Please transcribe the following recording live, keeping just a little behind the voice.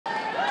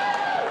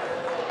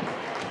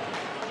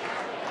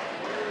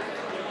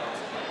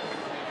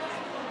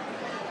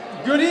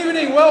Good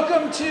evening.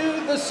 Welcome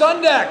to the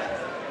Sun Deck.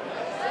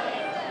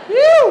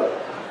 Woo!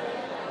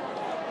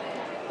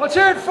 Let's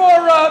hear it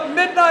for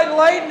Midnight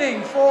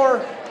Lightning,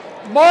 for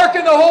Mark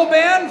and the whole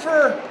band,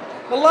 for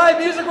the live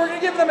music. We're going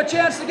to give them a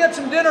chance to get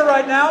some dinner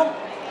right now.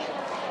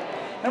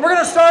 And we're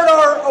going to start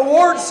our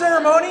awards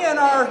ceremony, and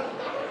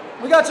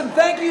we got some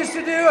thank yous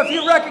to do, a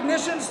few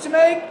recognitions to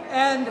make,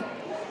 and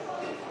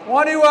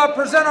want to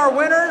present our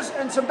winners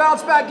and some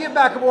Bounce Back Give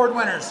Back Award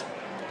winners.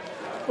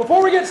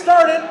 Before we get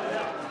started,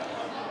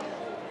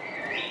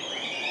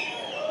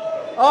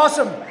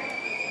 awesome.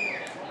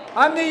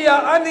 I'm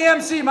the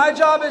MC. My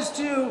job is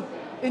to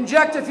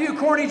inject a few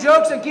corny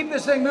jokes and keep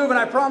this thing moving.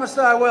 I promise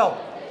that I will.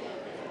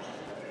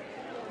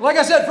 Like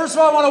I said, first of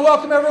all, I want to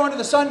welcome everyone to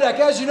the Sun Deck.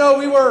 As you know,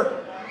 we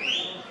were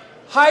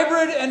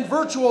hybrid and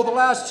virtual the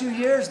last 2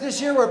 years.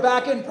 This year, we're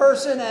back in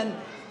person, and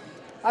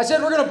I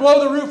said we're going to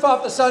blow the roof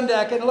off the Sun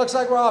Deck, and it looks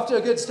like we're off to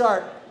a good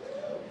start.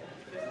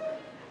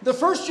 The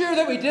first year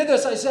that we did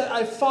this, I said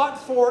I fought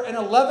for an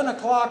 11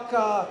 o'clock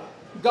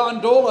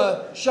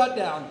gondola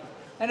shutdown.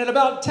 And at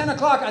about 10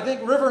 o'clock, I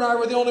think River and I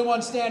were the only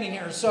ones standing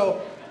here.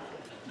 So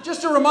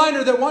just a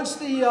reminder that once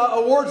the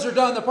awards are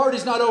done, the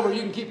party's not over. You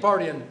can keep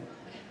partying.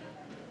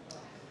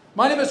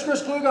 My name is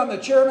Chris Klug. I'm the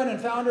chairman and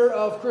founder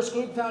of Chris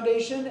Klug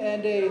Foundation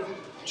and a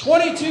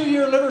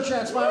 22-year liver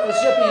transplant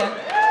recipient.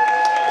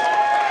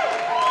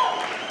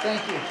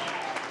 Thank you.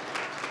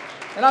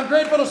 And I'm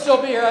grateful to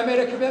still be here. I made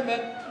a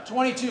commitment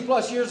 22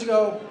 plus years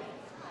ago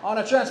on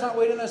a transplant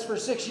waiting list for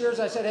 6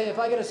 years. I said, hey, if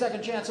I get a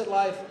second chance at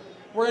life,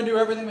 we're going to do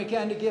everything we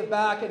can to give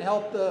back and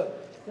help the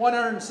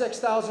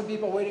 106,000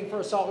 people waiting for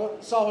a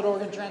solid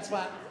organ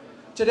transplant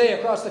today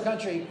across the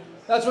country.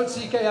 That's what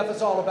CKF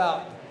is all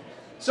about.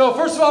 So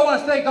first of all, I want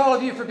to thank all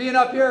of you for being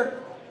up here,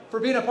 for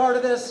being a part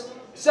of this.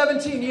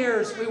 17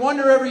 years. We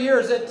wonder every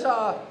year, is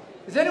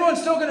anyone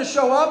still going to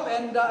show up?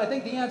 And I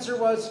think the answer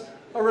was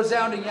a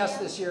resounding yes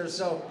this year.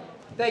 So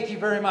thank you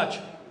very much.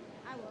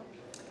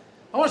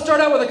 I want to start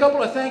out with a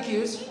couple of thank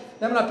yous.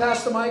 Then I'm going to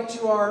pass the mic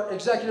to our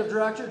executive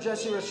director,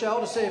 Jesse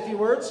Rochelle, to say a few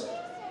words.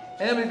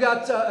 And then we've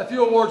got a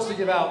few awards to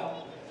give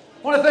out.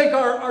 I want to thank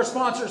our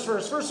sponsors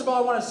first. First of all,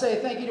 I want to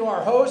say thank you to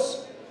our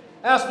hosts,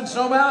 Aspen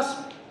Snowmass.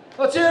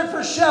 Let's hear it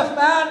for Chef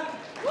Matt,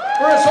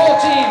 for his whole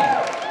team.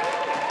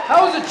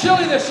 How was it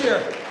chilly this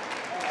year?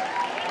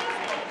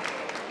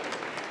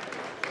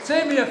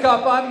 Save me a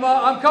cup.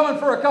 I'm coming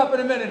for a cup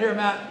in a minute here,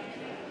 Matt.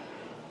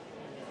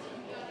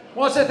 I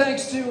want to say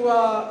thanks to,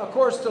 of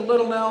course, to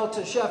Little Nell,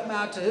 to Chef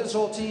Matt, to his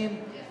whole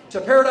team, to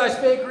Paradise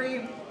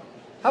Bakery.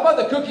 How about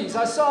the cookies?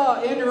 I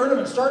saw Andrew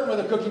Erneman starting with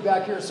a cookie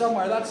back here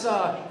somewhere. That's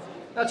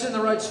in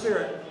the right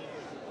spirit.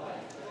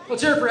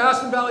 Let's hear it for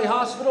Aspen Valley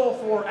Hospital,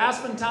 for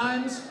Aspen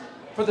Times,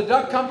 for the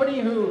Duck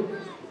Company, who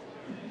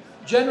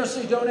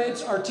generously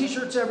donates our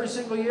t-shirts every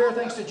single year.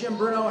 Thanks to Jim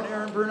Bruno and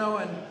Aaron Bruno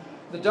and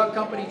the Duck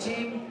Company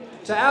team.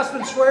 To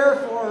Aspen Square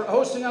for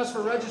hosting us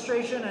for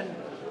registration and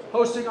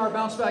hosting our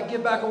Bounce Back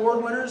Give Back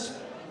Award winners,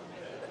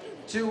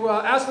 to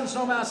Aspen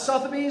Snowmass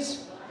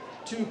Sotheby's,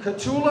 to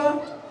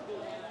Catula,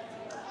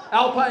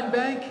 Alpine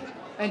Bank,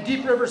 and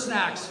Deep River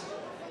Snacks.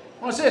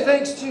 I want to say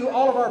thanks to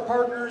all of our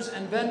partners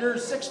and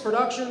vendors, Six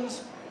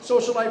Productions,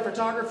 Social Light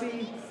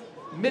Photography,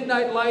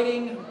 Midnight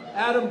Lighting,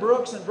 Adam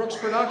Brooks and Brooks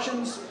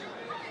Productions,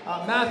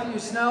 Matthew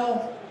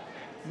Snell,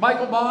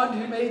 Michael Bond,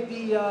 who made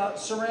the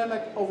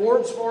ceramic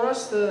awards for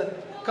us, the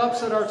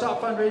cups that our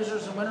top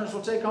fundraisers and winners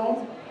will take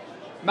home,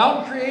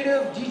 Mountain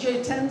Creative,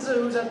 DJ Tenza,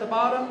 who's at the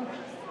bottom,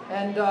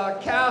 and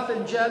Kath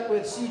and Jet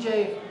with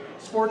CJ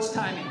Sports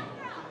Timing.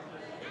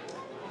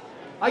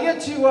 I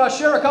get to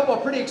share a couple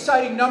of pretty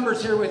exciting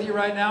numbers here with you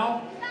right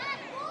now.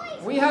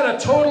 We had a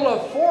total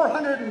of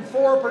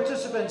 404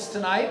 participants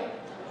tonight,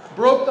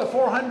 broke the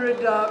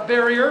 400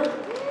 barrier,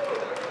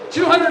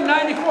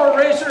 294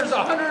 racers,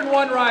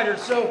 101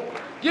 riders, so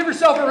give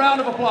yourself a round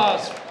of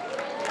applause.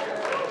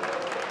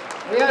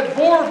 We had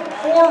four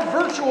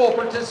virtual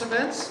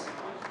participants,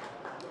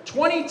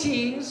 20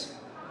 teams,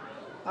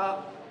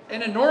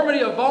 an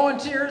enormity of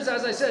volunteers,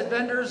 as I said,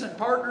 vendors and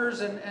partners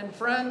and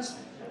friends.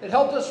 It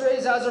helped us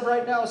raise, as of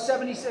right now,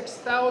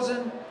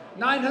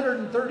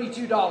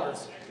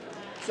 $76,932.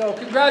 So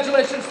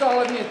congratulations to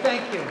all of you, and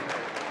thank you.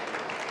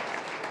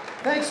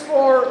 Thanks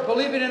for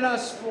believing in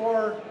us,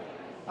 for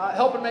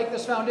helping make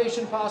this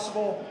foundation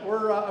possible.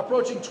 We're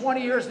approaching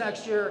 20 years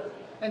next year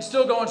and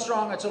still going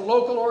strong. It's a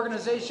local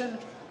organization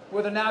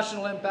with a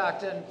national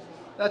impact, and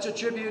that's a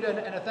tribute and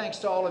a thanks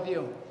to all of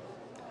you.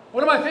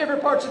 One of my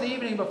favorite parts of the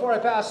evening, before I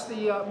pass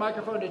the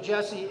microphone to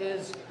Jesse,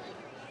 is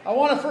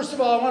first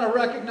of all, I want to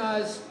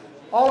recognize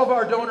all of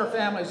our donor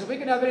families. If we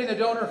can have any of the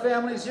donor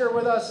families here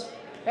with us,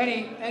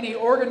 any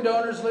organ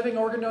donors, living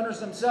organ donors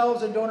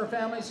themselves and donor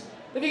families,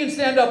 if you can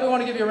stand up, we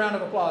want to give you a round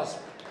of applause.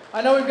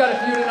 I know we've got a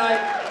few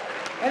tonight,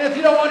 and if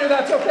you don't want to,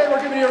 that's okay.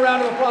 We're giving you a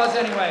round of applause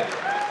anyway.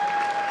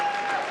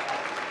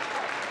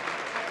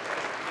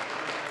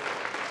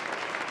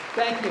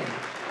 Thank you.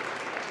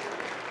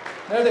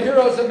 They're the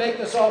heroes that make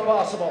this all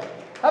possible.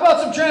 How about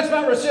some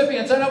transplant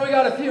recipients? I know we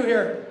got a few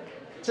here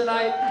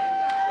tonight.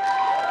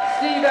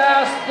 Steve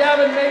Ask,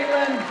 Gavin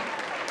Maitland,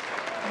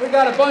 We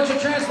got a bunch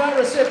of transplant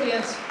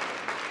recipients.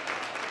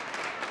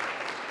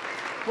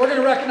 We're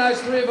going to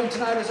recognize 3 of them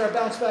tonight as our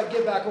Bounce Back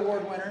Give Back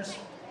Award winners.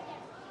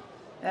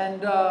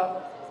 And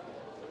got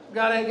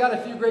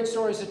a few great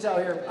stories to tell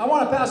here. I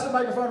want to pass the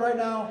microphone right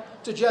now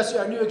to Jessie,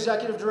 our new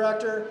executive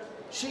director.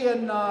 She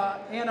and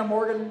Anna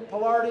Morgan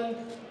Pillardi,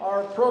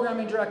 our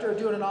programming director, are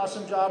doing an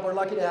awesome job. We're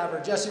lucky to have her.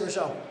 Jessie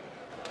Rochelle.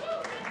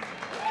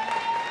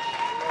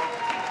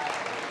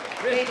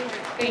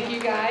 Thank you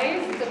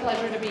guys. It's a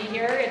pleasure to be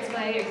here. It's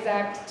my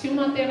exact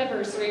 2-month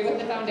anniversary with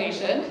the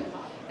foundation.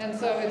 And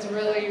so it's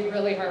really,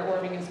 really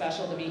heartwarming and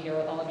special to be here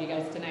with all of you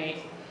guys tonight.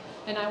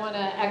 And I want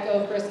to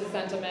echo Chris's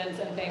sentiments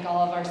and thank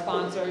all of our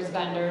sponsors,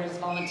 vendors,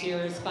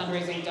 volunteers,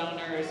 fundraising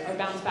donors, our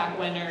Bounce Back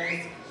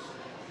winners,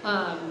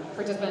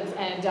 participants,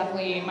 and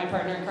definitely my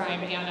partner in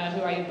crime, Anna,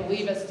 who I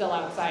believe is still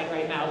outside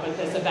right now, but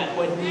this event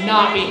would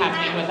not be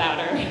happening without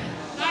her.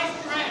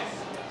 Nice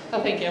dress.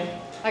 Oh, thank you.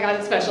 I got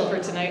it special for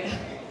tonight.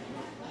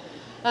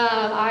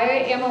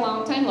 I am a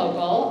longtime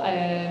local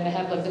and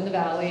have lived in the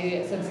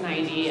Valley since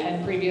 '90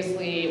 and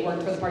previously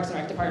worked for the Parks and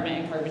Rec Department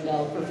in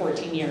Carbondale for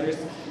 14 years.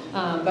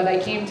 But I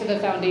came to the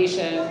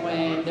foundation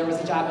when there was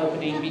a job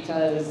opening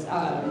because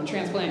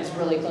transplant is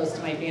really close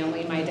to my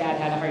family. My dad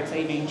had a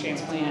heart-saving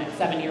transplant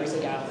 7 years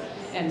ago.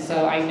 And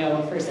so I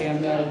know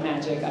firsthand the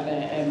magic of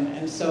it, and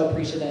I'm so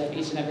appreciative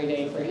each and every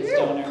day for his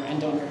donor and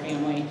donor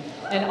family,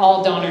 and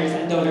all donors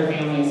and donor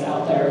families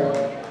out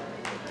there.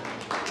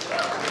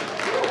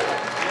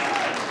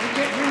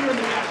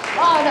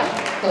 Oh, no.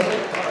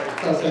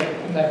 Closer.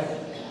 Okay.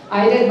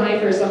 I did my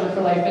first Summit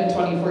for Life in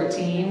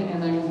 2014,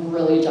 and I'm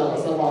really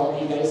jealous of all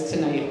of you guys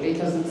tonight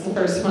because it's the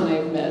first one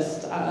I've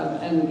missed,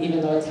 and even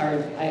though it's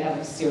hard, I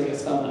have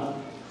serious FOMO.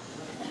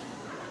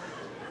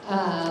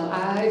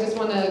 I just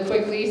want to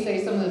quickly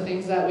say some of the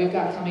things that we've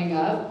got coming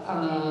up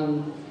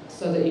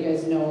so that you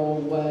guys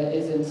know what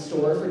is in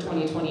store for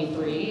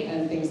 2023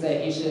 and things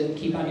that you should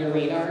keep on your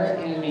radar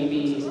and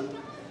maybe,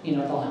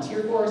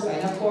 volunteer for,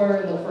 sign up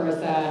for, look for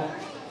us at.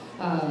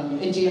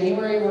 In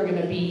January, we're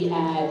going to be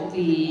at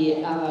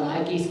the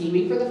at Gay Ski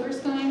Week for the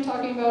first time,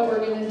 talking about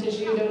organ and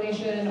tissue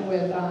donation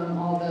with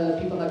all the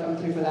people that come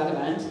through for that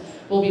event.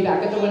 We'll be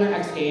back at the Winter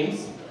X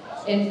Games.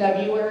 In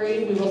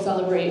February, we will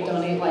celebrate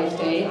Donate Life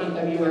Day on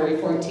February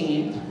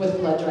 14th with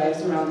blood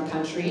drives around the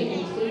country,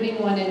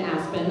 including one in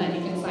Aspen that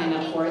you can sign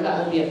up for.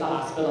 That will be at the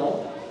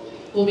hospital.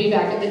 We'll be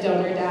back at the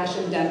Donor Dash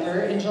in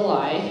Denver in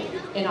July.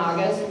 In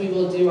August, we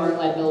will do our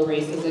Leadville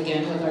races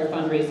again with our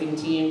fundraising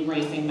team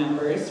racing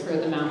members for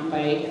the mountain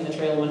bike and the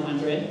Trail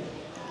 100.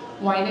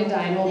 Wine and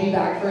Dine will be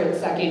back for its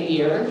 2nd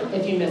year.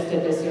 If you missed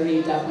it this year,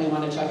 you definitely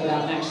want to check it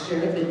out next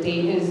year. The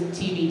date is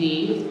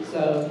TBD,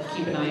 so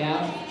keep an eye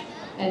out.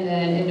 And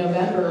then in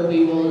November,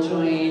 we will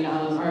join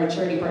our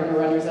charity partner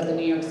runners at the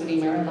New York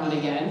City Marathon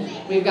again.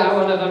 We've got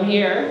one of them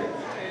here.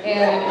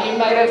 And you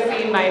might have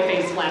seen my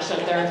face flash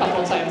up there a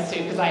couple times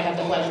too, because I had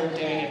the pleasure of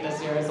doing it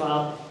this year as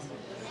well.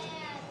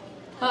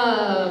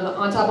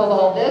 On top of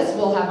all this,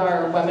 we'll have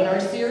our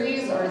webinar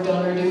series, our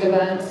Donor Duke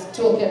Events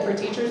Toolkit for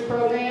Teachers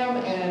program,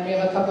 and we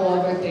have a couple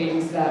other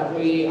things that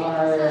we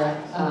are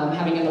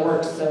having in the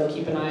works, so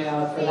keep an eye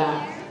out for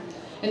that.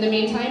 In the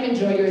meantime,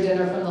 enjoy your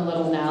dinner from the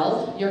Little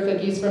Nell, your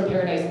cookies from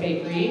Paradise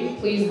Bakery.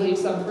 Please leave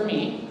some for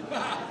me.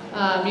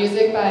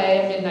 Music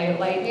by Midnight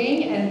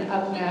Lightning, and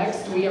up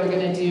next, we are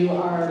going to do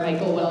our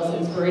Michael Wells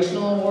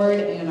Inspirational Award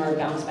and our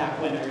Bounce Back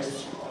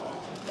winners.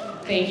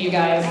 Thank you,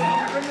 guys.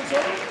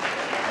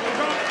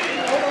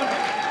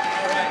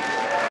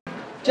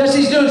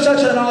 Jessie's doing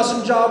such an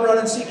awesome job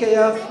running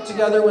CKF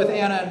together with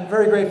Anna, and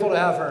very grateful to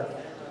have her.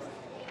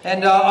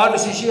 And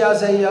obviously she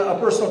has a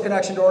personal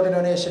connection to organ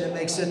donation. It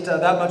makes it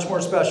that much more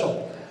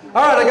special.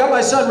 All right, I got my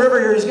son River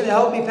here. He's going to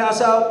help me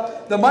pass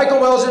out the Michael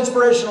Wells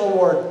Inspirational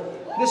Award.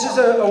 This is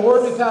an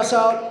award we pass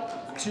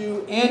out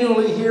to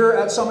annually here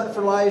at Summit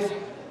for Life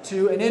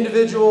to an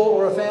individual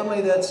or a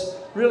family that's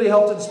really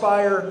helped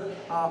inspire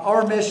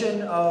our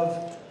mission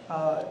of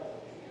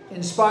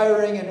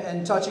inspiring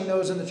and touching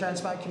those in the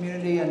transplant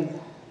community and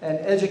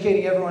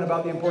educating everyone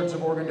about the importance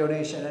of organ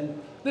donation.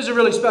 And this is a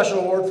really special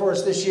award for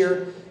us this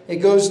year. It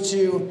goes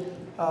to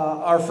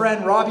our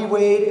friend Robbie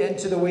Wade and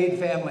to the Wade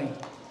family.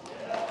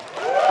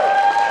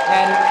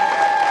 And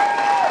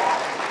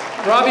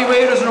Robbie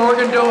Wade is an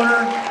organ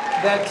donor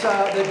that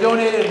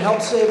donated and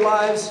helped save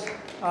lives.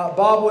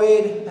 Bob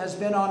Wade has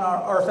been on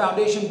our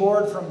foundation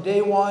board from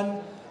day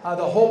one.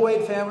 The whole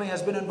Wade family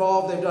has been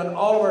involved. They've done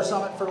all of our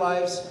Summit for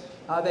Lives.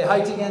 They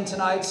hiked again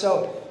tonight.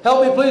 So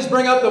help me please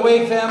bring up the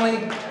Wade family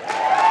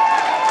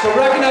to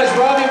recognize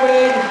Robbie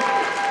Wade,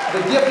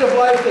 the gift of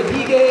life that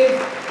he gave,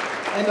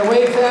 and the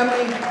Wade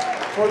family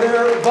for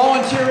their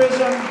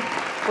volunteerism,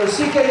 for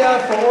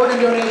CKF, for organ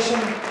donation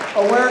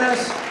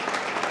awareness.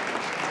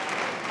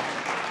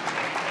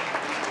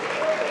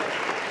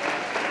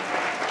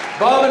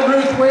 Bob and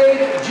Ruth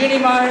Wade, Ginny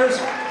Myers,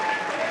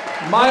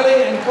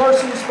 Miley and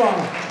Carson Spung,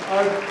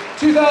 our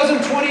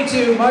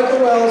 2022 Michael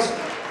Wells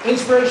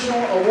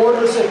Inspirational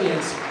Award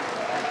recipients.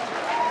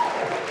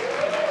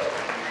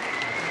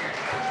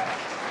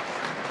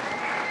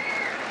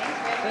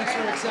 Thanks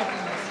for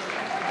accepting this.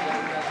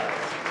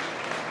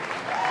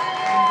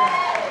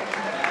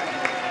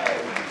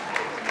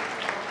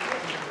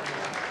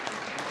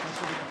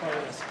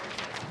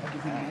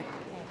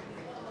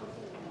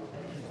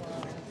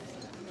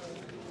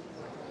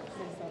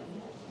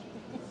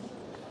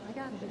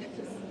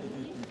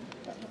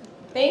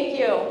 Thank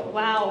you.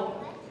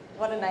 Wow,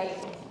 what a night.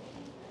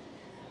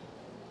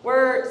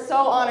 We're so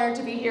honored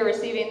to be here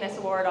receiving this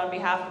award on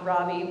behalf of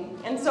Robbie,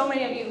 and so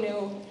many of you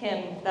knew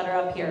him that are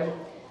up here.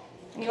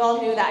 And you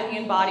all knew that he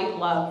embodied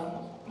love.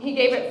 He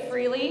gave it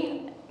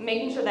freely,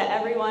 making sure that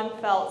everyone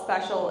felt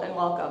special and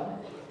welcome.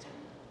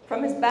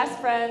 From his best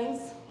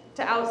friends,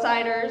 to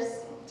outsiders,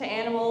 to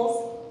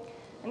animals,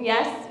 and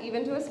yes,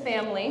 even to his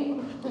family,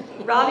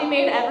 Robbie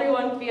made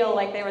everyone feel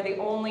like they were the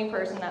only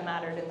person that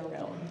mattered in the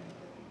room.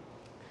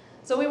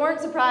 So we weren't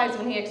surprised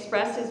when he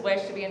expressed his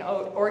wish to be an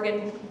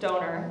organ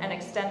donor and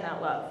extend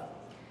that love.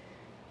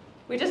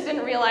 We just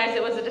didn't realize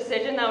it was a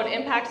decision that would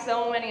impact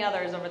so many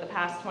others over the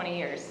past 20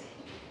 years.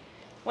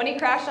 When he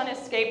crashed on his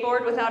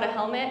skateboard without a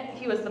helmet,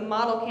 he was the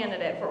model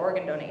candidate for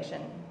organ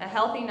donation. A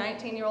healthy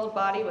 19-year-old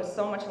body with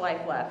so much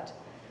life left.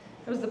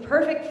 It was the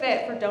perfect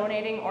fit for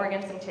donating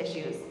organs and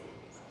tissues.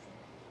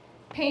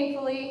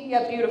 Painfully,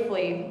 yet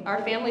beautifully,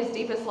 our family's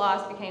deepest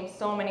loss became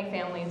so many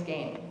families'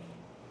 gain.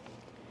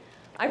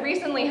 I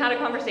recently had a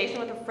conversation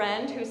with a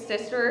friend whose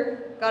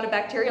sister got a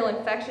bacterial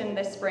infection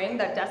this spring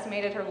that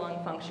decimated her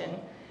lung function,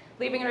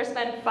 leaving her to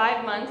spend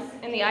 5 months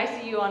in the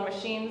ICU on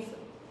machines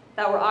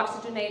that were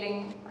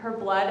oxygenating her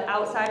blood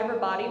outside of her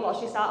body while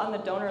she sat on the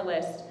donor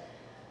list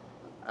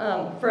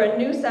for a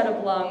new set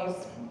of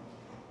lungs,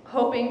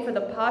 hoping for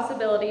the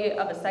possibility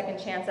of a second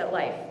chance at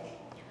life.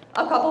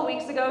 A couple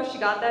weeks ago, she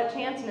got that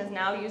chance and is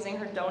now using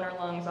her donor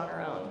lungs on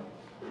her own.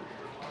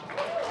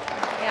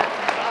 Yeah.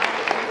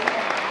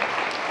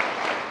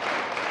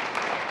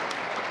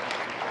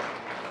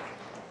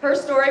 Her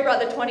story brought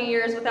the 20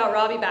 years without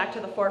Robbie back to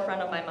the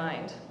forefront of my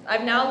mind.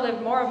 I've now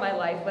lived more of my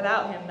life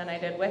without him than I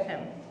did with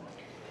him.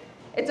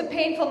 It's a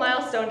painful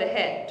milestone to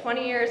hit,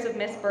 20 years of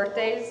missed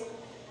birthdays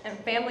and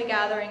family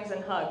gatherings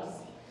and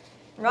hugs.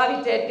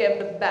 Robbie did give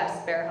the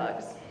best bear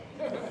hugs.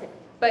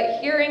 But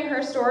hearing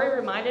her story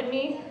reminded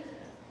me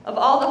of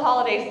all the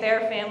holidays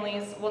their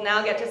families will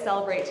now get to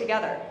celebrate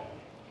together.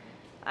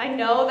 I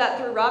know that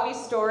through Robbie's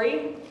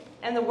story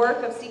and the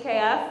work of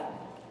CKF,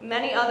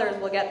 many others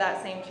will get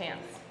that same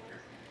chance.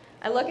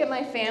 I look at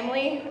my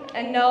family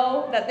and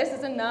know that this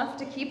is enough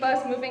to keep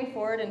us moving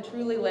forward and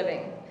truly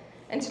living.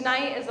 And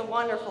tonight is a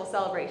wonderful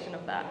celebration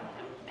of that.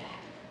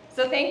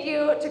 So thank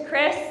you to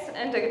Chris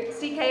and to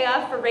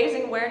CKF for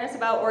raising awareness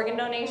about organ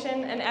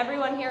donation, and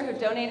everyone here who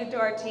donated to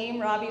our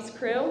team, Robbie's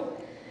crew,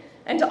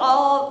 and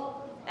to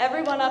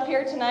everyone up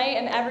here tonight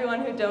and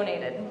everyone who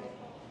donated.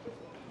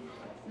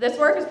 This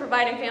work is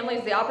providing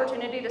families the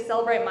opportunity to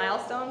celebrate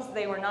milestones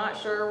they were not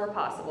sure were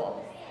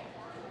possible.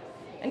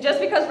 And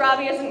just because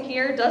Robbie isn't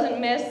here doesn't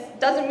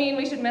mean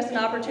we should miss an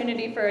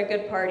opportunity for a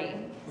good party.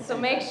 So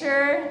make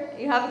sure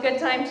you have a good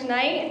time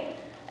tonight.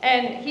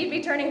 And he'd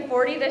be turning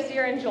 40 this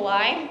year in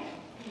July.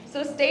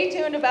 So stay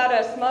tuned about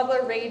a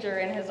smuggler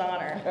rager in his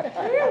honor.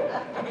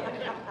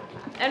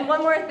 And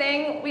one more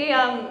thing, we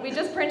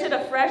just printed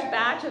a fresh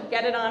batch of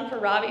Get It On for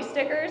Robbie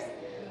stickers.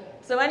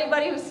 So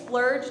anybody who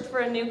splurged for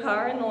a new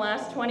car in the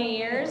last 20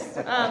 years,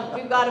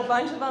 we've got a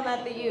bunch of them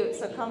at the Ute,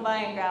 so come by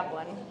and grab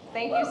one.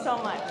 Thank you so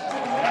much.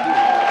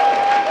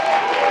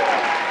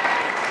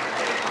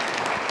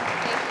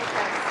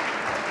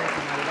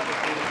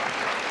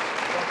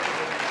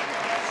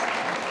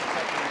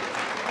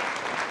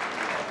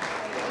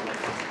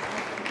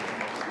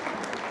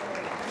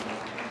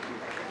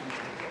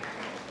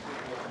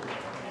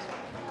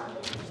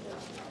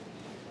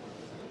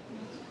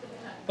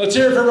 Let's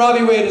hear it for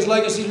Robbie Wade. His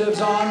legacy lives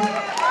on.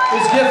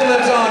 His gift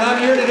lives on.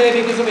 I'm here today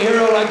because of a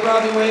hero like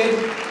Robbie Wade.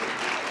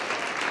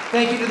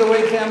 Thank you to the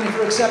Wade family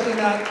for accepting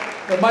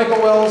the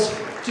Michael Wells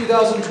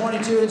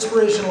 2022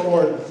 Inspirational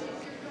Award.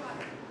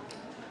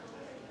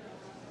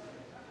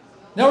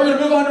 Now we're going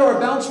to move on to our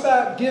Bounce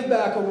Back Give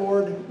Back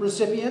Award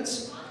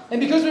recipients. And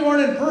because we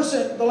weren't in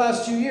person the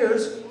last 2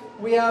 years,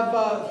 we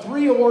have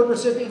 3 award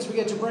recipients we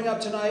get to bring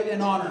up tonight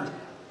in honor.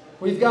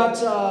 We've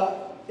got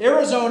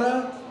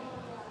Arizona,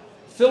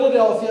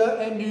 Philadelphia,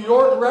 and New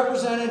York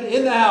represented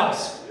in the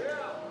house.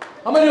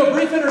 I'm going to do a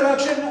brief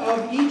introduction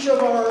of each of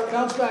our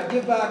Bounce Back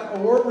Give Back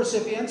Award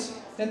recipients.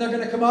 Then they're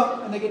going to come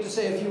up and they get to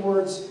say a few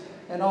words,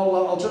 and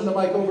I'll turn the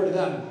mic over to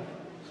them.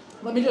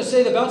 Let me just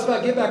say the Bounce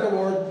Back Give Back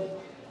Award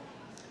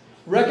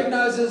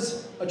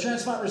recognizes a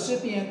transplant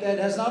recipient that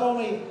has not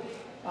only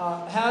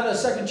had a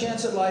second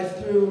chance at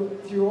life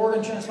through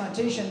organ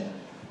transplantation,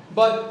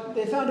 but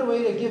they found a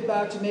way to give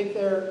back to make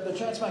the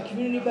transplant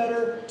community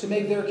better, to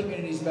make their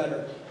communities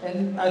better.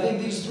 And I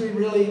think these 3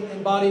 really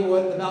embody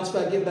what the Bounce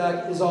Back Give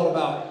Back is all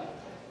about.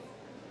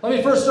 Let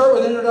me first start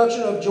with an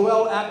introduction of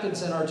Joelle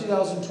Atkinson, our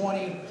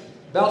 2020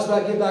 Bounce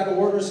Back Give Back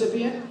Award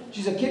recipient.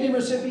 She's a kidney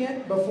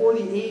recipient before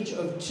the age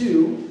of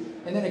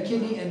 2, and then a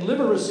kidney and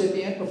liver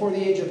recipient before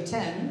the age of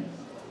 10.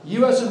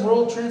 U.S. and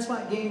World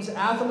Transplant Games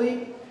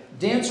athlete,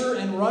 dancer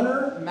and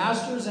runner,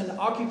 masters in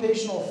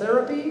occupational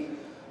therapy,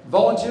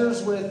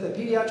 volunteers with the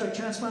pediatric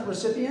transplant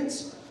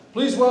recipients.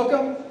 Please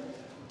welcome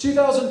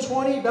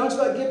 2020 Bounce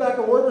Back Give Back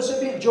Award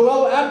recipient,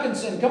 Joelle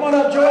Atkinson. Come on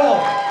up,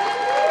 Joelle.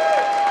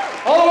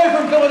 All the way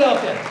from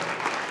Philadelphia.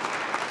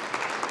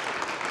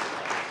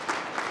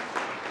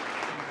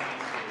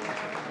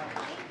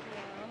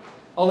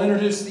 I'll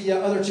introduce the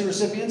other two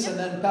recipients and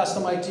then pass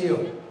the mic to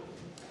you.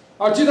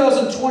 Our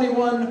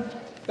 2021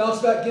 Bounce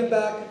Back Give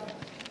Back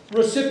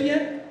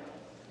recipient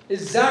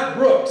is Zach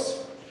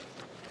Brooks.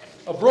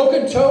 A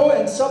broken toe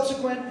and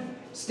subsequent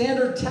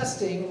standard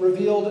testing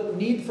revealed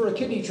need for a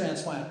kidney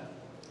transplant.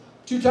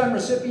 Two-time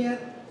recipient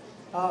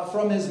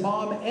from his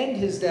mom and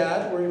his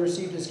dad, where he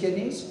received his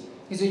kidneys.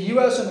 He's a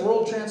U.S. and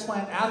world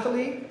transplant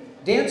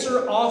athlete,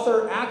 dancer,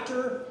 author,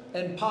 actor,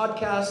 and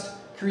podcast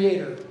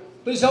creator.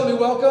 Please help me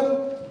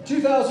welcome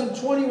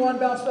 2021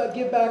 Bounce Back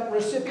Give Back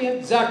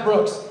recipient, Zach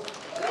Brooks.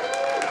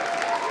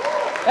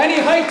 And he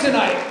hiked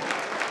tonight.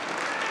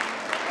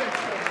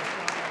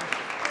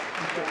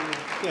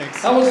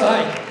 Thanks. How was the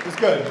hike? It was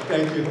good,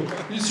 thank you.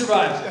 You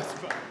survived.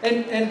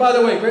 And by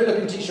the way, great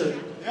looking t-shirt.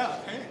 Yeah,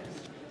 thanks.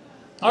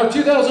 Our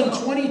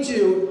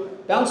 2022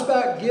 Bounce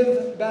Back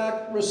Give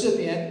Back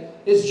recipient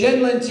is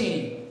Jen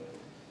Lentini.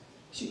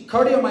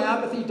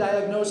 Cardiomyopathy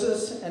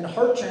diagnosis and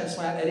heart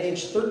transplant at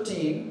age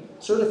 13,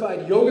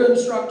 certified yoga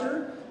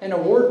instructor and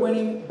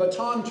award-winning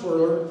baton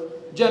twirler.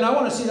 Jen, I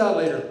want to see that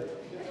later.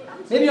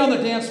 Maybe on the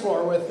dance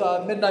floor with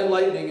Midnight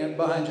Lightning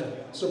behind you,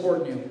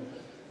 supporting you.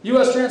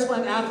 U.S.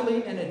 transplant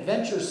athlete and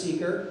adventure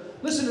seeker.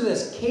 Listen to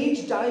this,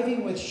 cage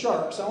diving with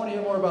sharks. I want to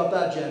hear more about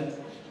that, Jen.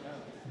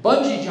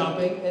 Bungee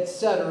jumping,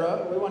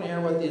 etc. We want to hear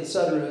what the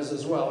etc. is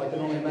as well, I can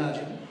only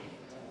imagine.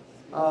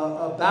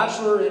 A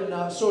bachelor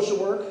in social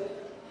work.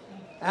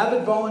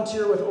 Avid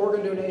volunteer with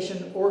organ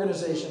donation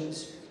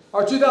organizations.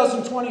 Our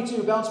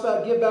 2022 Bounce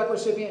Back Give Back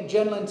recipient,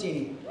 Jen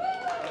Lentini.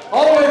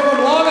 All the way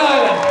from Long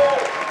Island.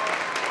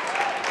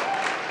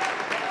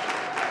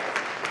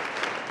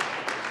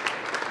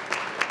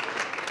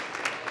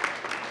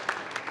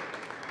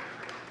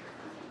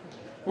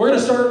 We're going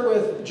to start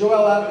with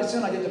Joelle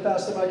Atkinson. I get to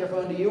pass the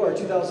microphone to you, our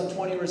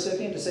 2020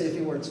 recipient, to say a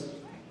few words.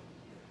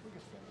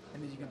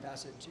 And then you can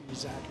pass it to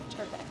Zach.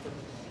 Perfect.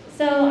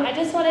 So I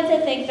just wanted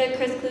to thank the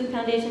Chris Kluge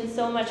Foundation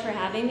so much for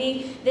having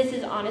me. This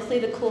is honestly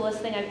the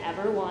coolest thing I've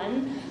ever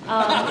won.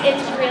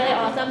 It's really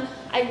awesome.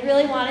 I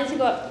really wanted to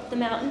go up the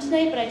mountain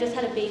tonight, but I just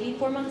had a baby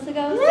 4 months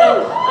ago,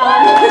 so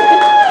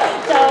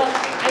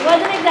I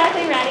wasn't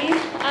exactly ready.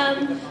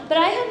 But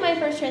I had my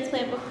first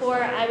transplant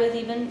before I was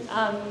even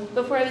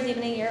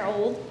a year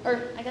old,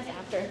 or I guess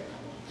after.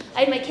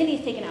 I had my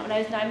kidneys taken out when I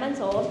was 9 months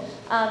old,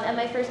 and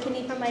my first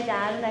kidney from my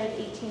dad when I was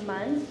 18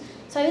 months.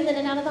 So I was in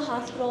and out of the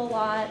hospital a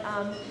lot,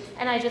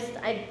 and I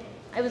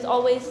was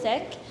always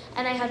sick,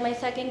 and I had my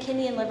second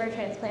kidney and liver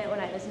transplant when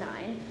I was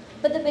 9.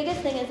 But the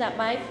biggest thing is that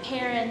my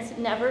parents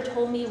never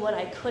told me what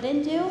I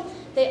couldn't do.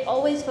 They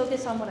always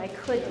focused on what I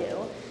could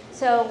do.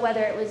 So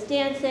whether it was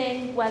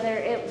dancing, whether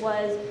it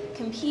was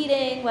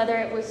competing, whether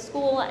it was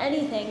school,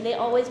 anything, they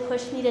always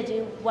pushed me to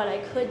do what I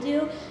could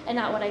do and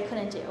not what I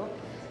couldn't do.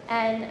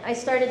 And I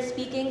started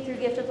speaking through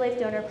Gift of Life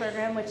Donor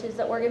Program, which is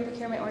the organ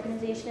procurement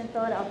organization in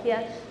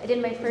Philadelphia. I did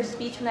my first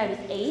speech when I was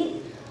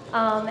 8.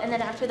 And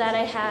then after that,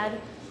 I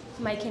had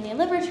my kidney and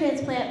liver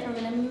transplant from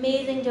an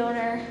amazing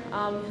donor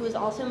who was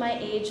also my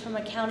age from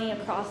a county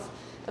across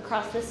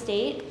the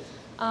state.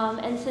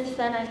 And since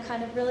then, I've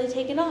kind of really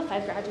taken off.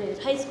 I've graduated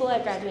high school,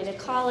 I've graduated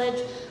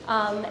college,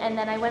 and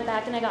then I went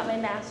back and I got my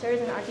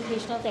master's in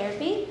occupational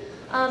therapy.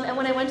 And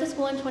when I went to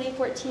school in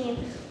 2014,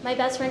 my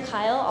best friend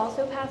Kyle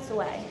also passed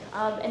away,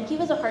 and he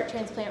was a heart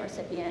transplant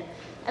recipient.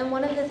 And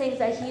one of the things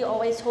that he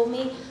always told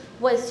me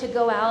was to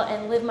go out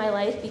and live my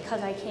life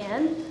because I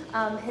can.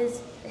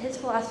 His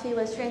philosophy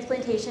was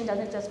transplantation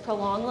doesn't just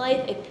prolong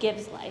life, it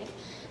gives life.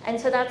 And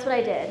so that's what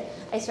I did.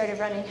 I started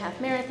running half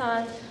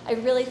marathons. I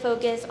really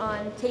focused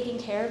on taking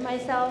care of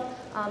myself.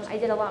 I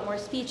did a lot more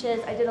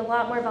speeches. I did a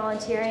lot more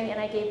volunteering, and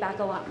I gave back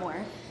a lot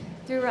more.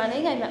 Through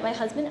running, I met my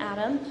husband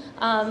Adam,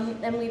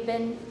 and we've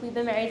been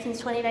married since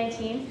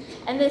 2019.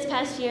 And this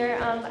past year,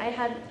 I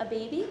had a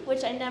baby,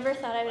 which I never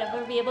thought I would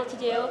ever be able to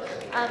do.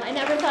 I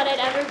never thought I'd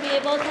ever be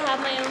able to have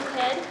my own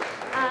kid.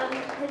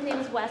 His name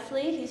is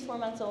Wesley. He's 4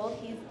 months old.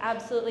 He's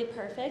absolutely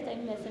perfect. I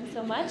miss him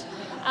so much.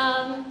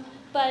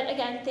 But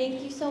again,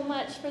 thank you so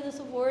much for this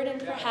award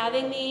and for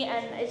having me.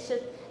 And it's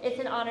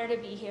an honor to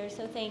be here.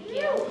 So thank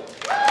you.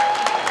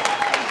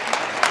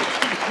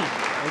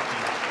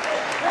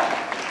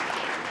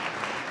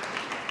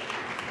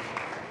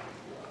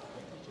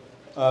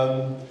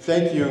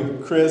 Thank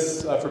you,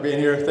 Chris, for being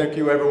here. Thank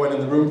you, everyone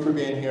in the room, for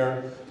being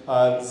here.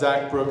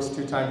 Zach Brooks,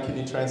 2-time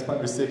kidney transplant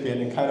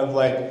recipient, and kind of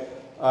like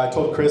I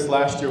told Chris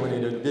last year when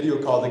we did a video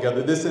call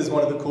together, this is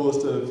one of the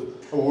coolest of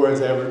awards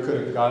I ever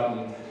could have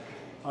gotten.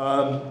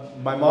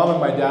 My mom and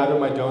my dad are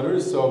my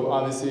donors, so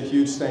obviously a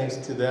huge thanks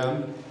to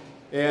them.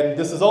 And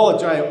this is all a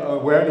giant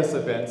awareness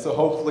event, so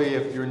hopefully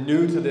if you're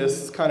new to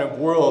this kind of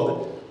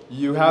world,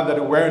 you have that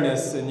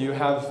awareness and you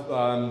have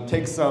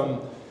take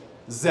some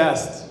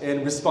zest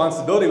and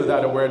responsibility with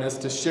that awareness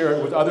to share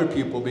it with other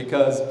people,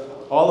 because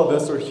all of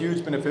us are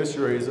huge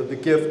beneficiaries of the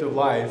gift of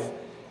life.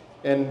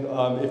 And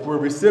if we're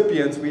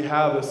recipients, we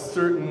have a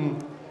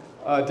certain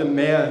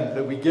demand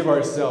that we give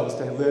ourselves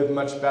to live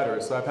much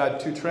better. So I've had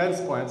 2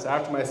 transplants.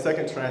 After my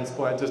second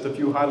transplant, just a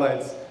few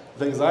highlights,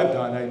 things I've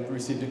done. I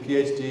received a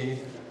PhD.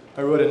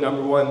 I wrote a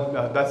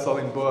 #1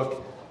 best-selling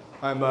book.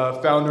 I'm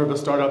a founder of a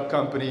startup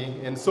company,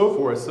 and so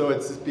forth. So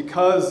it's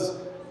because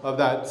of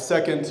that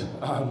second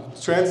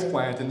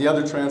transplant and the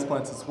other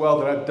transplants as well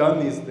that I've done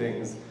these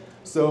things.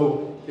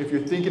 So if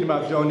you're thinking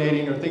about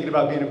donating or thinking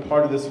about being a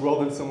part of this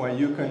world in some way,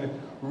 you can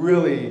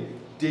really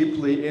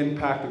deeply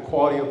impact the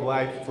quality of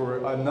life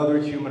for another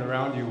human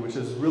around you, which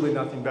is really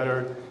nothing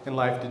better in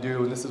life to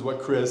do. And this is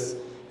what Chris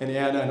and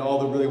Anna and all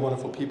the really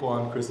wonderful people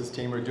on Chris's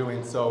team are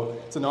doing. So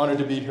it's an honor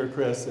to be here,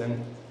 Chris,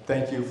 and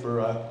thank you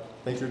for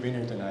being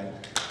here tonight.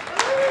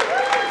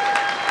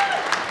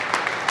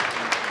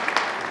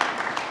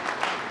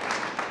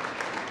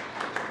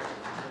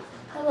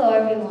 Hello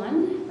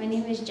everyone, my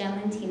name is Jen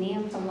Lentini.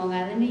 I'm from Long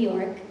Island, New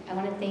York. I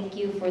want to thank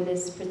you for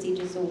this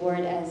prestigious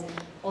award as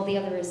all the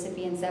other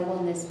recipients that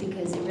won this,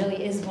 because it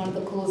really is one of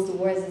the coolest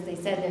awards. As they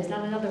said, there's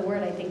not another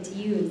word I think to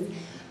use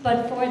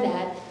but for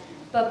that.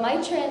 But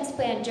my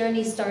transplant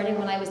journey started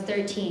when I was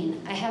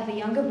 13. I have a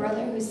younger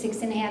brother who's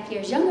 6.5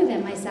 years younger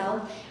than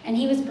myself, and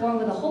he was born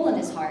with a hole in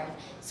his heart.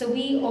 So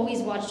we always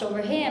watched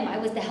over him. I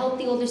was the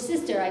healthy older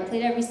sister. I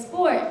played every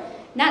sport.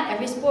 Not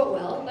every sport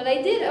well, but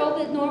I did all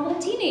the normal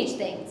teenage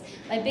things.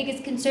 My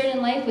biggest concern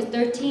in life was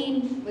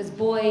 13, was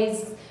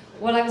boys,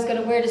 what I was going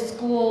to wear to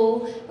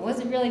school. I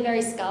wasn't really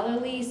very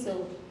scholarly,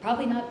 so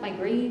probably not my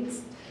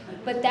grades.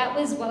 But that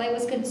was what I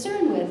was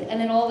concerned with. And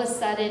then all of a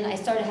sudden, I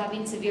started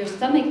having severe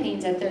stomach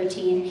pains at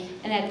 13.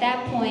 And at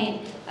that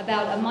point,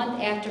 about a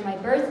month after my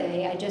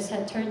birthday, I just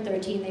had turned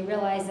 13, they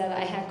realized that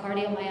I had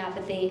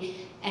cardiomyopathy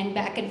and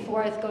back and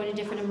forth going to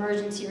different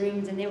emergency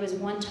rooms. And there was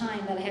one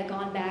time that I had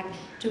gone back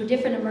to a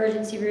different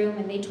emergency room,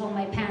 and they told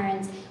my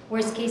parents,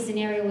 worst case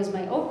scenario was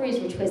my ovaries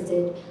were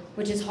twisted,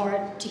 which is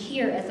hard to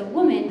hear as a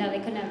woman, that I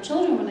couldn't have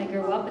children when I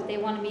grew up, but they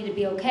wanted me to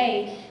be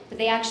okay. But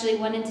they actually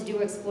went in to do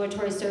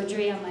exploratory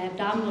surgery on my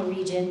abdominal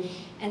region,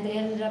 and they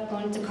ended up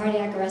going into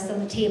cardiac arrest on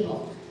the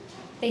table.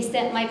 They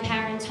sent my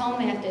parents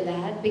home after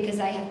that because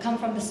I had come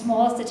from the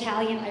smallest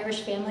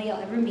Italian-Irish family you'll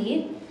ever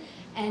meet.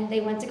 And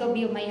they went to go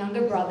be with my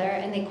younger brother,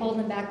 and they called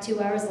them back 2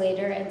 hours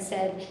later and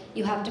said,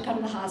 you have to come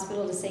to the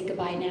hospital to say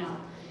goodbye now.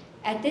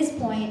 At this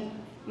point,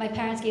 my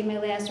parents gave my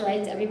last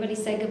rites, everybody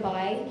said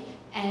goodbye,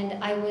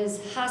 and I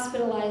was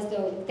hospitalized,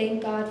 though,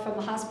 thank God, from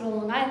a hospital in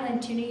Long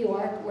Island to New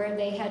York, where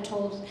they had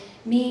told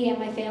me and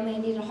my family I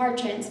needed a heart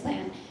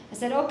transplant. I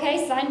said,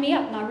 okay, sign me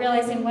up, not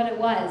realizing what it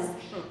was.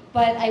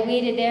 But I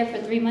waited there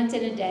for 3 months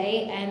and a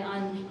day, and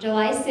on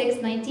July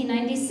 6,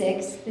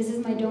 1996, this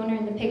is my donor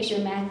in the picture,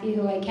 Matthew,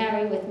 who I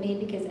carry with me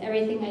because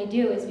everything I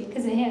do is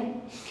because of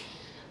him.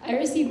 I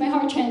received my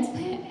heart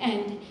transplant,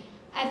 and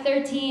at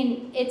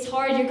 13, it's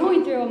hard. You're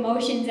going through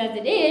emotions as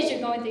it is. You're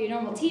going through your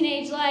normal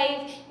teenage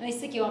life, and they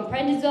stick you on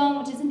prednisone,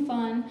 which isn't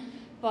fun.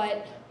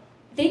 But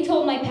they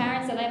told my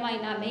parents that I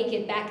might not make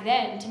it back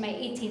then to my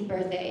 18th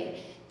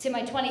birthday, to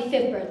my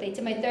 25th birthday,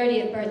 to my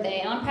 30th birthday.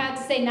 And I'm proud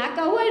to say, knock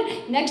on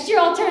wood, next year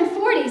I'll turn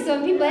 40. So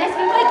when people ask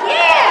me, I'm like,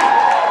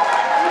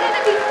 yeah, I'm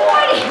gonna be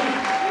 40.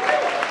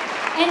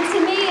 And to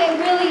me, it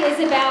really is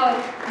about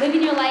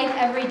living your life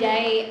every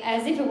day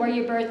as if it were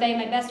your birthday.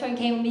 My best friend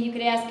came with me, you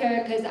could ask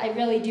her, because I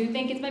really do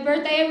think it's my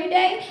birthday every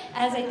day,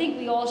 as I think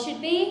we all should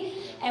be.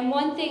 And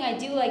one thing I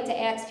do like to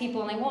ask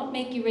people, and I won't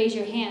make you raise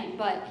your hand,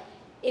 but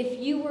if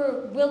you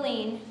were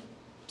willing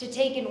to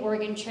take an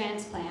organ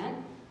transplant,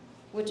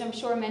 which I'm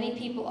sure many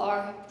people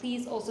are,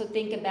 please also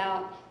think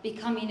about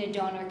becoming a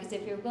donor, because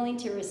if you're willing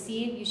to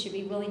receive, you should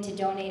be willing to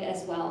donate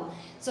as well.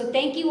 So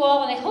thank you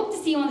all, and I hope to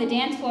see you on the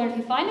dance floor. If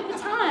you find a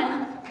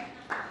baton,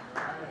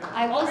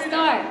 I will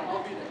start.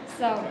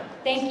 So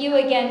thank you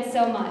again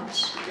so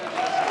much.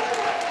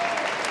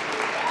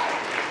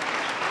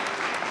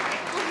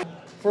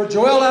 For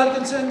Joelle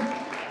Atkinson,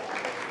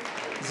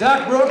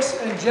 Zach Brooks,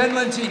 and Jen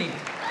Lentini.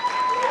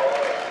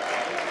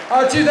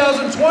 Our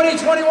 2020,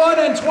 21,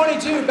 and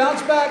 22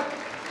 Bounce Back,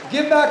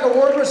 Give Back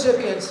Award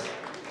recipients.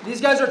 These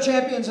guys are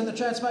champions in the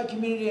transplant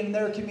community and in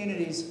their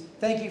communities.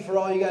 Thank you for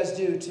all you guys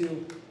do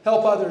to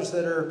help others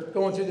that are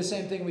going through the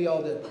same thing we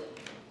all did.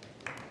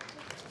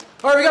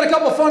 All right, we got a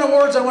couple fun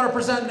awards I want to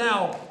present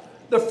now.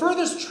 The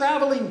furthest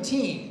traveling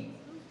team.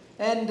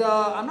 And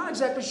I'm not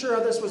exactly sure how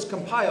this was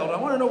compiled. I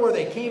want to know where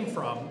they came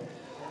from.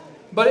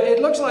 But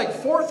it looks like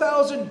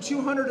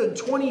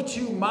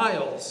 4,222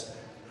 miles.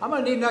 I'm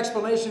going to need an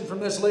explanation from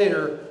this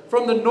later.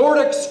 From the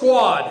Nordic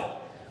Squad.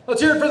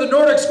 Let's hear it for the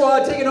Nordic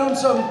Squad, taking home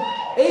some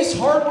Ace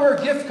Hardware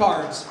gift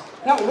cards.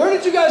 Now, where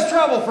did you guys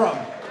travel from?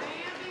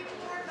 Miami,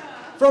 Florida.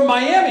 From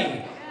Miami?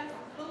 Yes,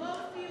 below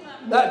sea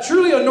level. That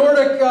truly a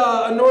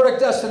Nordic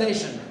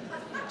destination.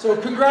 So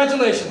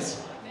congratulations.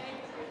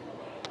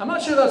 I'm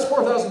not sure that's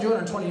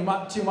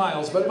 4,222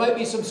 miles, but it might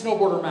be some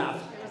snowboarder math.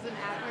 It was an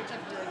average of.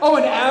 Oh,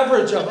 an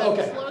average of,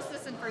 okay. The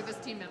closest and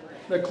furthest team member.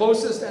 The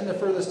closest and the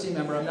furthest team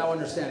member, I'm now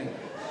understanding.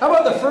 How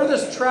about the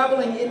furthest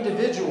traveling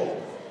individual?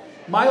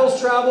 Miles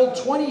traveled,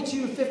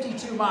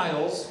 2,252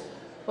 miles.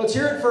 Let's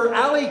hear it for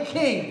Allie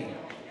King,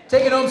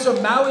 taking home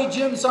some Maui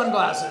Jim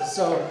sunglasses.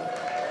 So,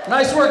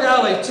 nice work,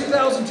 Allie.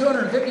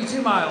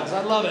 2,252 miles.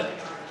 I love it.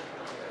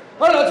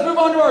 All right, let's move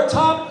on to our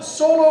top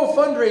solo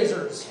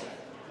fundraisers.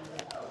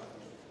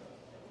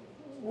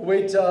 We'll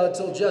wait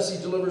till Jesse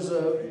delivers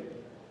a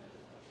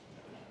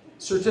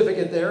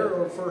certificate there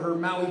for her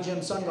Maui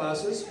Gym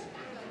sunglasses.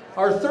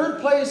 Our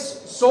third place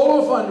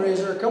solo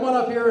fundraiser, come on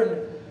up here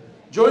and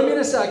join me in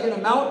a second.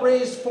 Amount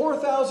raised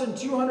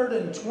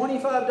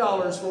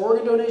 $4,225 for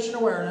organ donation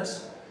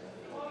awareness.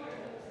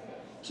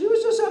 She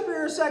was just up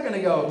here a second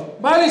ago.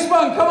 Miley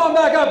Spung, come on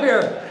back up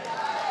here.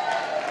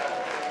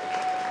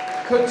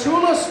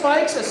 Catula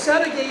Spikes, a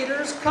set of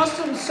gators,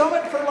 custom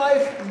Summit for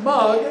Life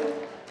mug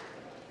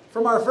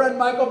from our friend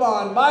Michael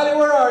Bond. Miley,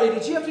 where are you?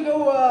 Did she have to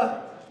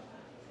go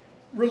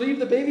relieve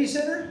the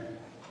babysitter?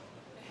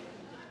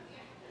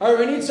 All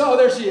right, we need, oh,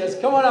 there she is.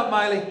 Come on up,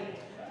 Miley.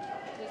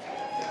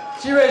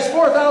 She raised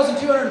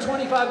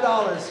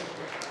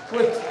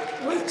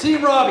 $4,225 with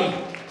Team Robbie.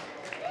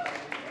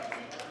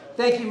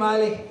 Thank you,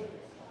 Miley.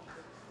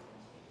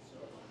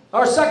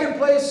 Our second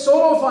place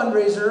solo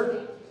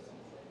fundraiser,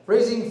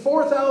 raising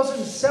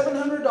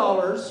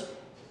 $4,700.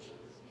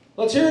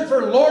 Let's hear it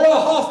for Laura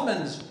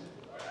Hoffmans.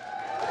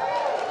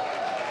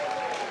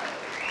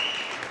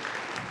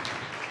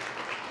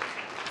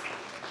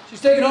 She's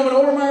taking home an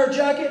Obermeyer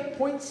jacket,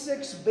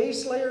 0.6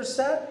 base layer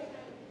set,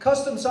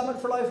 custom Summit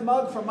for Life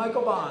mug from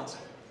Michael Bonds.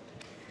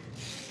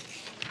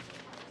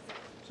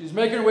 She's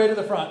making her way to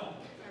the front.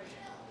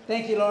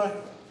 Thank you, Laura.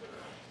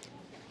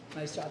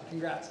 Nice job.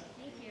 Congrats.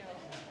 Thank you.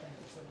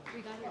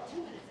 We got here 2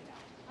 minutes ago.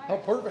 Oh,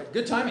 perfect.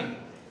 Good timing.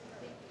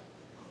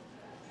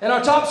 And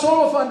our top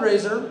solo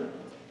fundraiser.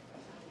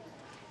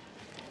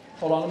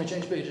 Hold on, let me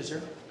change pages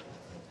here.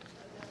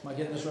 Am I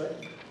getting this right?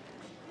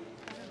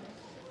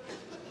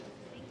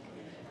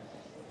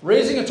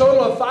 Raising a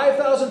total of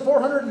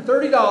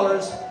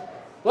 $5,430.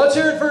 Let's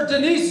hear it for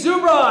Denise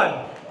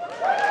Zubrod.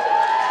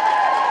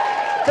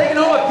 Taking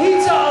home a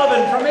pizza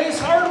oven from Ace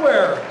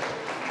Hardware.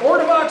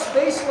 Ortobox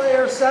base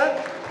layer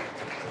set.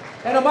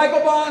 And a Michael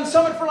Bond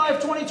Summit for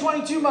Life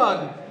 2022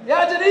 mug.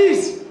 Yeah,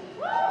 Denise.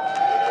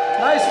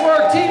 Nice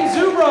work, Team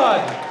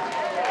Zubrod.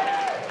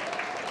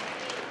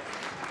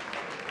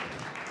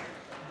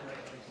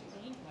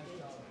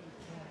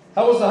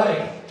 How was the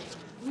hike?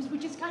 We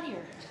just got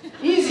here.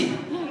 Easy.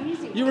 Yeah,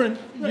 easy. You were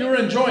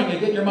enjoying it,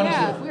 getting your money's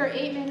Yeah, worth. we were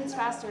 8 minutes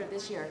faster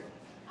this year.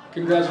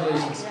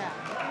 Congratulations. Yeah.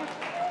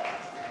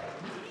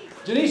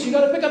 Denise, you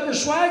got to pick up your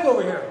swag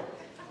over here.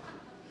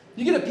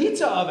 You get a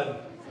pizza oven. Right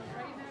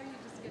now, you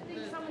just get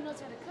someone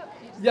knows how to cook.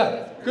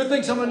 Yeah, good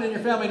thing someone in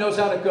your family knows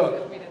how to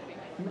cook.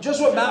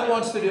 Just what Matt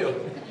wants to do.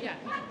 Yeah.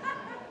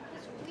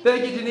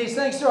 Thank you, Denise.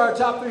 Thanks to our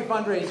top 3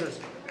 fundraisers.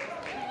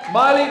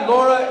 Miley,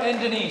 Laura, and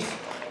Denise.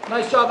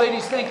 Nice job,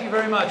 ladies. Thank you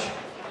very much.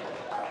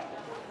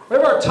 We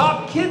have our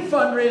top kid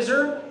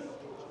fundraiser.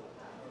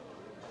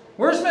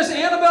 Where's Miss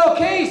Annabelle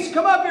Case?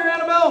 Come up here,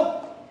 Annabelle.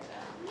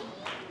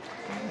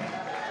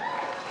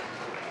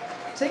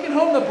 Taking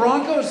home the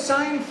Broncos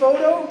signed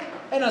photo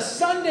and a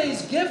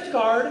Sunday's gift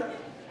card.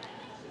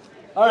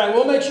 All right,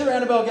 we'll make sure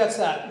Annabelle gets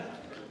that.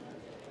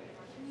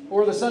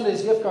 Or the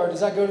Sunday's gift card. Does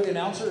that go to the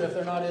announcer if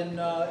they're not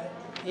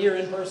here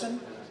in person?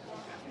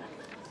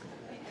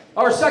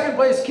 Our second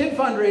place kid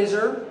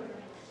fundraiser.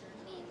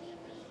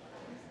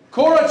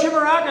 Cora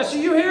Chimarakis, are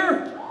you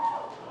here?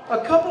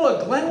 A couple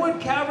of Glenwood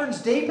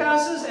Caverns day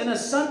passes and a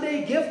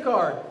Sunday gift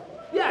card.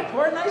 Yeah,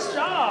 Cora, nice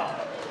job.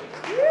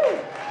 Woo.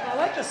 I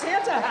like the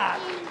Santa hat.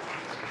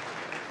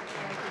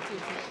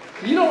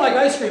 You don't like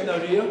ice cream though,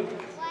 do you?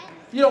 What?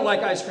 You don't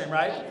like ice cream,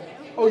 right?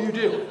 Oh, you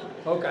do?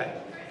 Okay.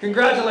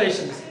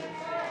 Congratulations.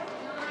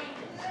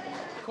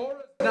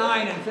 Cora's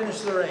 9 and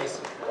finished the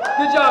race.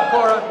 Good job,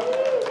 Cora.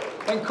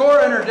 And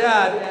Cora and her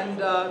dad, and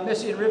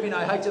Missy and Rivy and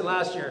I hiked it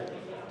last year.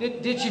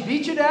 Did she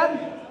beat you,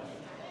 Dad?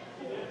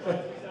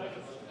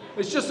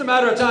 It's just a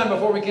matter of time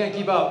before we can't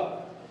keep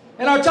up.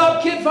 And our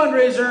top kid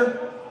fundraiser,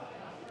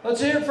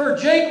 let's hear it for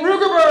Jake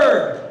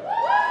Rugerberg.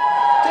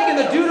 Taking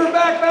the Duder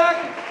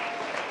backpack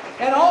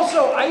and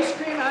also ice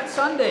cream at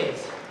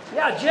Sundays.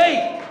 Yeah,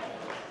 Jake.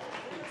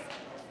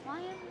 Why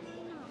am I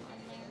not on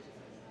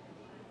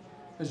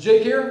there? Is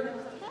Jake here?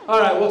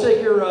 All right, we'll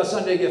take your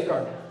Sunday gift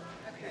card.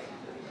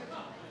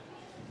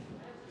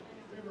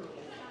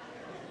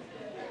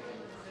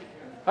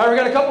 All right, we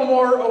got a couple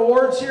more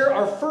awards here.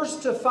 Our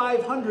first to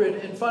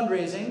 500 in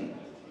fundraising.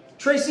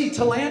 Tracy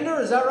Talander,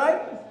 is that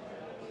right?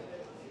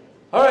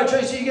 All right,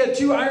 Tracy, you get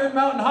 2 Iron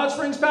Mountain Hot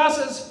Springs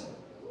passes.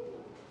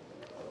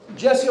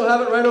 Jesse will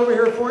have it right over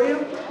here for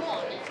you.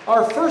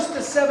 Our first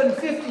to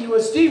 750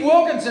 was Steve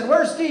Wilkinson.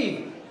 Where's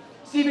Steve?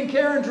 Steve and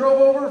Karen drove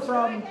over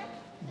from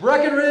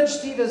Breckenridge.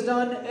 Steve has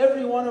done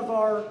every one of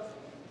our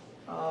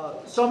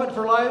Summit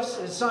for Lives.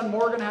 His son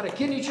Morgan had a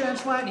kidney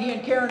transplant. He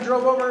and Karen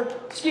drove over,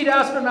 skied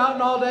Aspen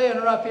Mountain all day, and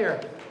are up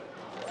here.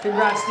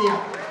 Congrats, Steve.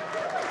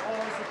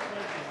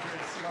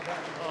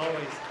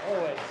 Always,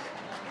 always.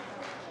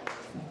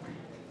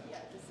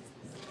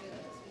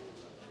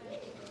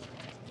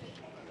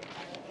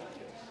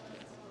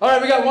 All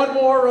right, we got one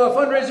more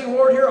fundraising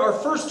award here. Our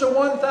first to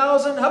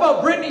 1,000. How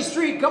about Brittany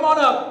Street? Come on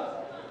up.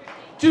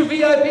 2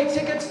 VIP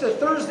tickets to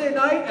Thursday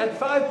night at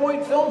 5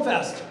 Point Film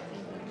Fest.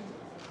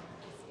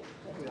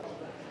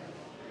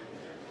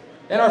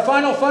 And our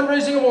final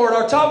fundraising award,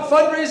 our top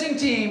fundraising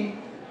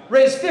team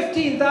raised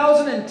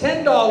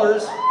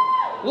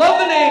 $15,010. Love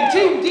the name.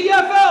 Team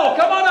DFL,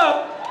 come on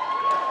up.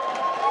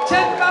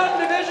 10th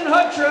Mountain Division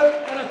hut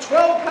trip and a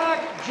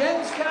 12-pack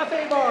Jen's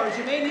Cafe bars.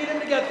 You may need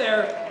them to get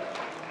there.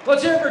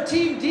 Let's hear it for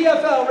Team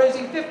DFL,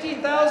 raising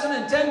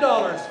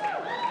 $15,010.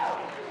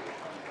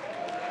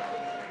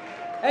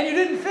 And you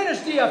didn't finish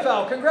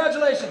DFL.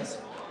 Congratulations.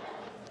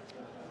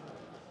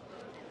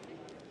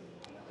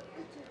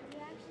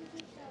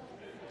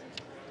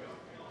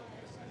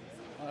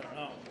 I don't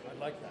know. I'd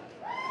like that.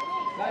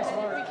 Nice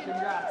work.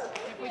 Congrats.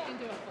 If we can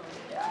do it for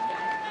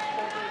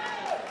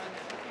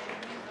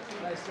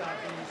Nice job,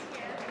 please.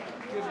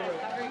 Good work.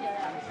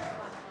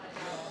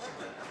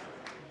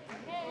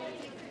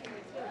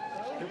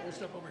 Here, we'll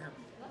step over here.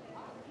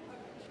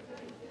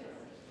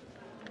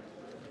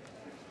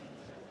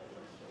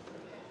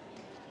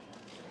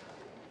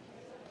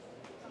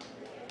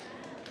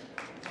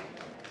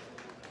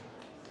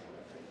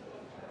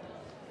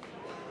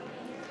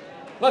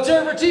 Let's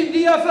hear it for Team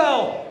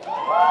DFL.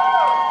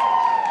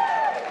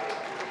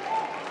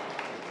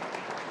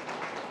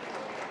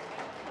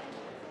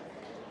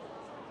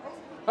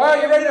 All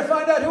right, you ready to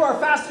find out who our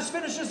fastest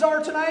finishers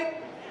are tonight?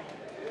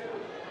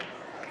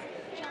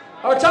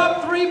 Our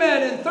top 3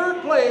 men in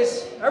 3rd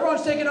place.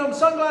 Everyone's taking home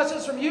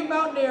sunglasses from Ute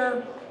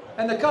Mountaineer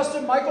and the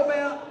custom Michael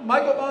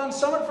Bond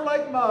Summit for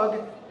Life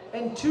mug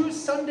and 2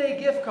 Sunday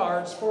gift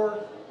cards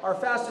for our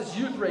fastest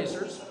youth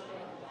racers.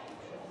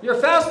 Your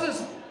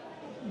fastest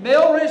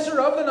male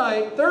racer of the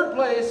night, 3rd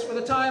place with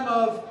a time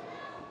of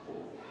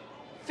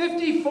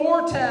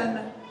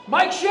 54:10.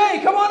 Mike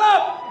Shea, come on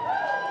up.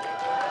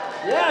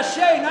 Yeah,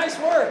 Shea, nice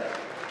work.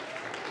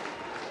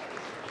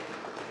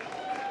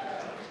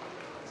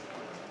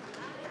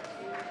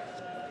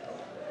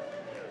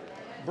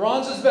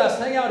 Bronze is best.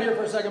 Hang out here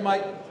for a second,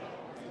 Mike.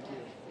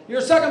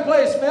 Your 2nd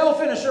place male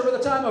finisher with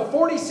a time of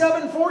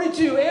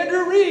 47:42,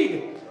 Andrew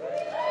Reed.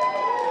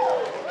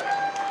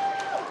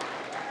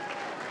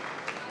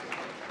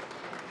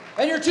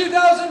 And your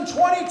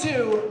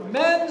 2022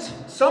 Men's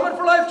Summit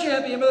for Life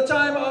champion with a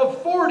time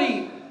of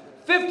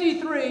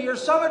 40:53, your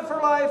Summit for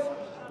Life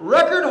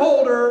record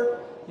holder,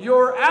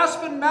 your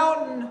Aspen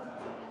Mountain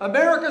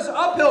America's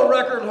Uphill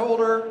record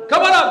holder.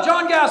 Come on up,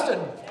 John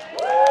Gaston.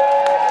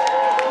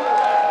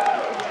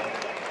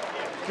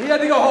 He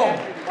had to go home.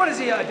 What is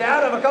he, a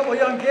dad of a couple of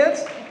young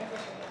kids?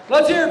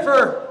 Let's hear it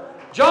for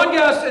John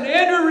Gaston,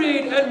 Andrew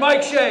Reed, and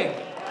Mike Shea.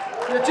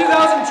 Your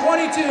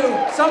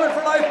 2022 Summit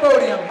for Life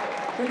podium.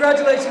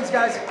 Congratulations,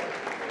 guys.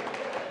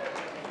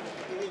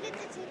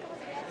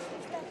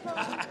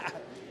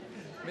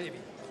 Maybe.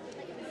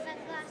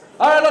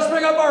 All right, let's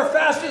bring up our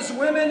fastest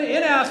women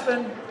in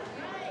Aspen.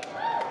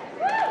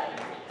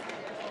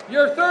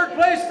 Your 3rd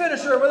place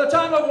finisher with a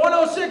time of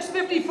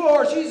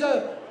 1:06:54. She's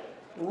a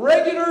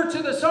regular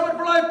to the Summit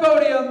for Life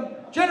podium.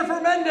 Jennifer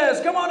Mendez,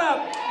 come on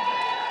up.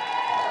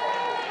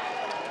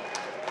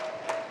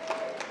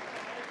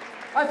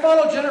 I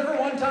followed Jennifer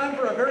one time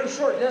for a very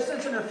short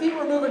distance, and her feet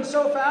were moving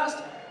so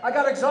fast, I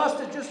got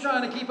exhausted just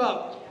trying to keep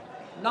up.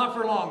 Not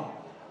for long.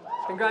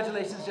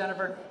 Congratulations,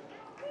 Jennifer.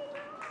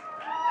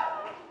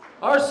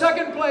 Our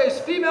 2nd place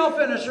female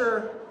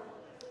finisher,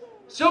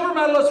 silver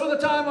medalist with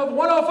a time of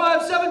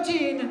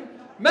 1:05:17,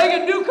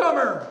 Megan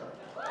Newcomer.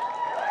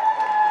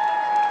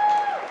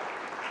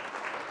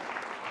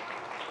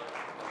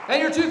 And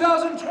your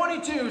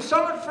 2022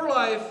 Summit for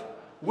Life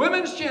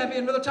women's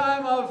champion with a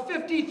time of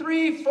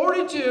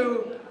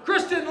 53:42,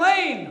 Kristen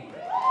Lane.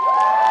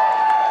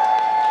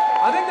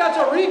 I think that's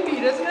a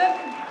repeat, isn't it?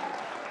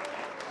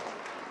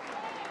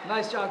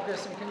 Nice job,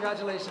 Kristen.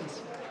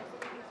 Congratulations.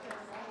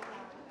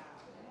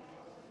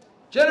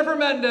 Jennifer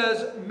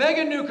Mendez,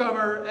 Megan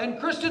Newcomer, and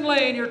Kristen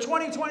Lane, your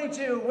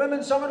 2022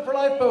 Women's Summit for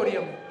Life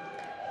podium.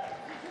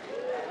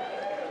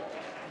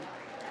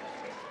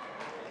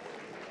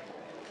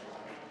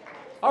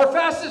 Our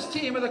fastest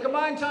team with a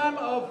combined time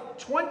of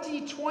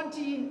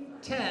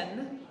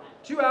 20:10,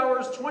 2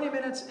 hours, 20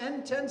 minutes,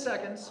 and 10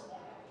 seconds.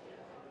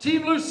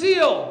 Team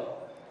Lucille.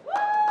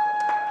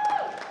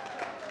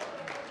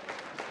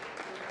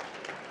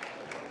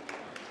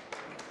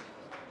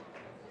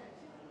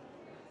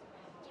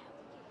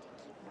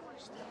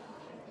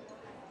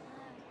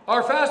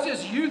 Our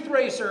fastest youth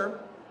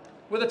racer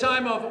with a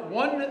time of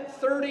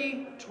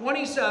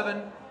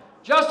 1:30:27,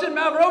 Justin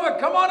Mavrovic,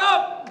 come on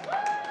up.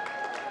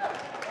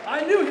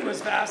 I knew he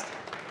was fast.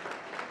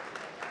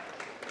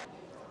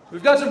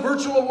 We've got some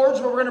virtual awards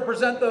where we're going to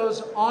present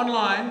those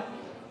online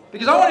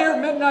because I want to hear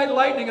Midnight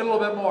Lightning a little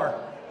bit more.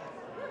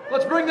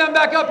 Let's bring them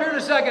back up here in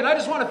a second. I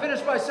just want to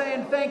finish by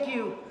saying thank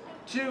you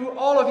to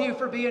all of you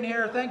for being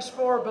here. Thanks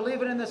for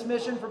believing in this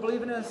mission, for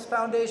believing in this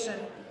foundation,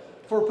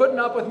 for putting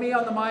up with me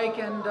on the mic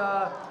and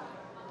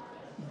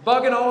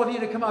bugging all of you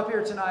to come up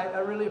here tonight. I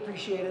really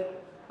appreciate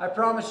it. I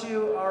promise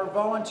you our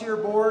volunteer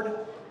board,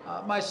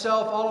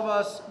 myself, all of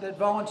us that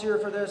volunteer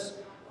for this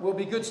will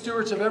be good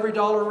stewards of every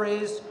dollar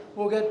raised.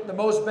 We'll get the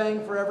most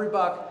bang for every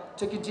buck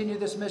to continue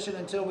this mission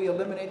until we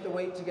eliminate the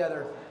weight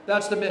together.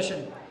 That's the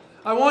mission.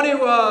 I want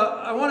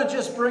to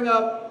just bring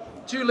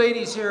up 2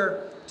 ladies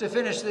here to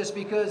finish this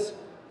because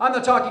I'm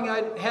the talking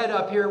head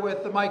up here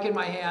with the mic in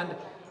my hand,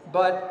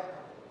 but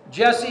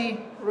Jesse,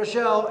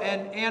 Rochelle,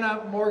 and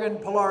Anna Morgan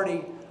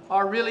Pilardi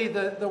are really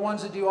the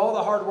ones that do all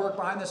the hard work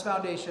behind this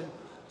foundation.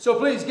 So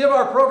please give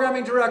our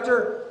programming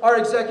director, our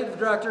executive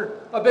director,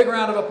 a big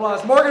round of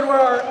applause. Morgan,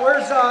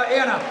 where's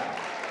Anna?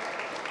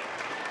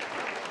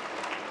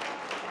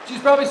 She's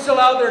probably still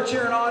out there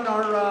cheering on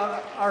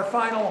our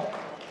final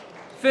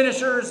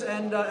finishers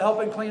and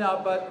helping clean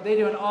up, but they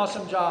do an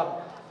awesome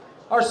job.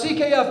 Our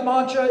CKF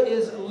mantra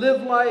is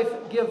live life,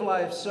 give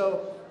life.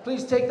 So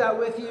please take that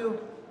with you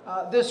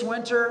this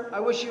winter. I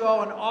wish you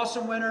all an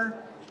awesome winter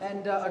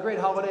and a great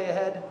holiday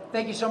ahead.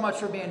 Thank you so much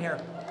for being here.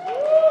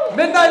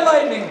 Midnight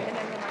Lightning.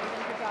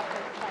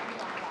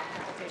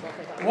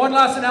 One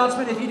last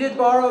announcement. If you did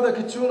borrow the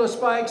Cthulhu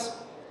spikes,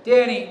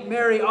 Danny,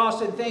 Mary,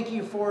 Austin, thank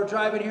you for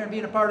driving here and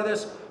being a part of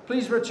this.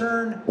 Please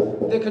return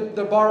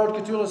the borrowed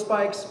Cthulhu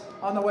spikes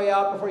on the way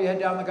out before you head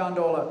down the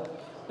gondola.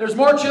 There's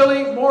more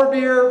chili, more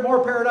beer,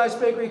 more Paradise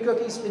Bakery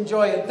cookies.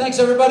 Enjoy it. Thanks,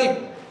 everybody.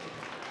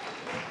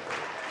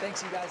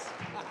 Thanks, you guys.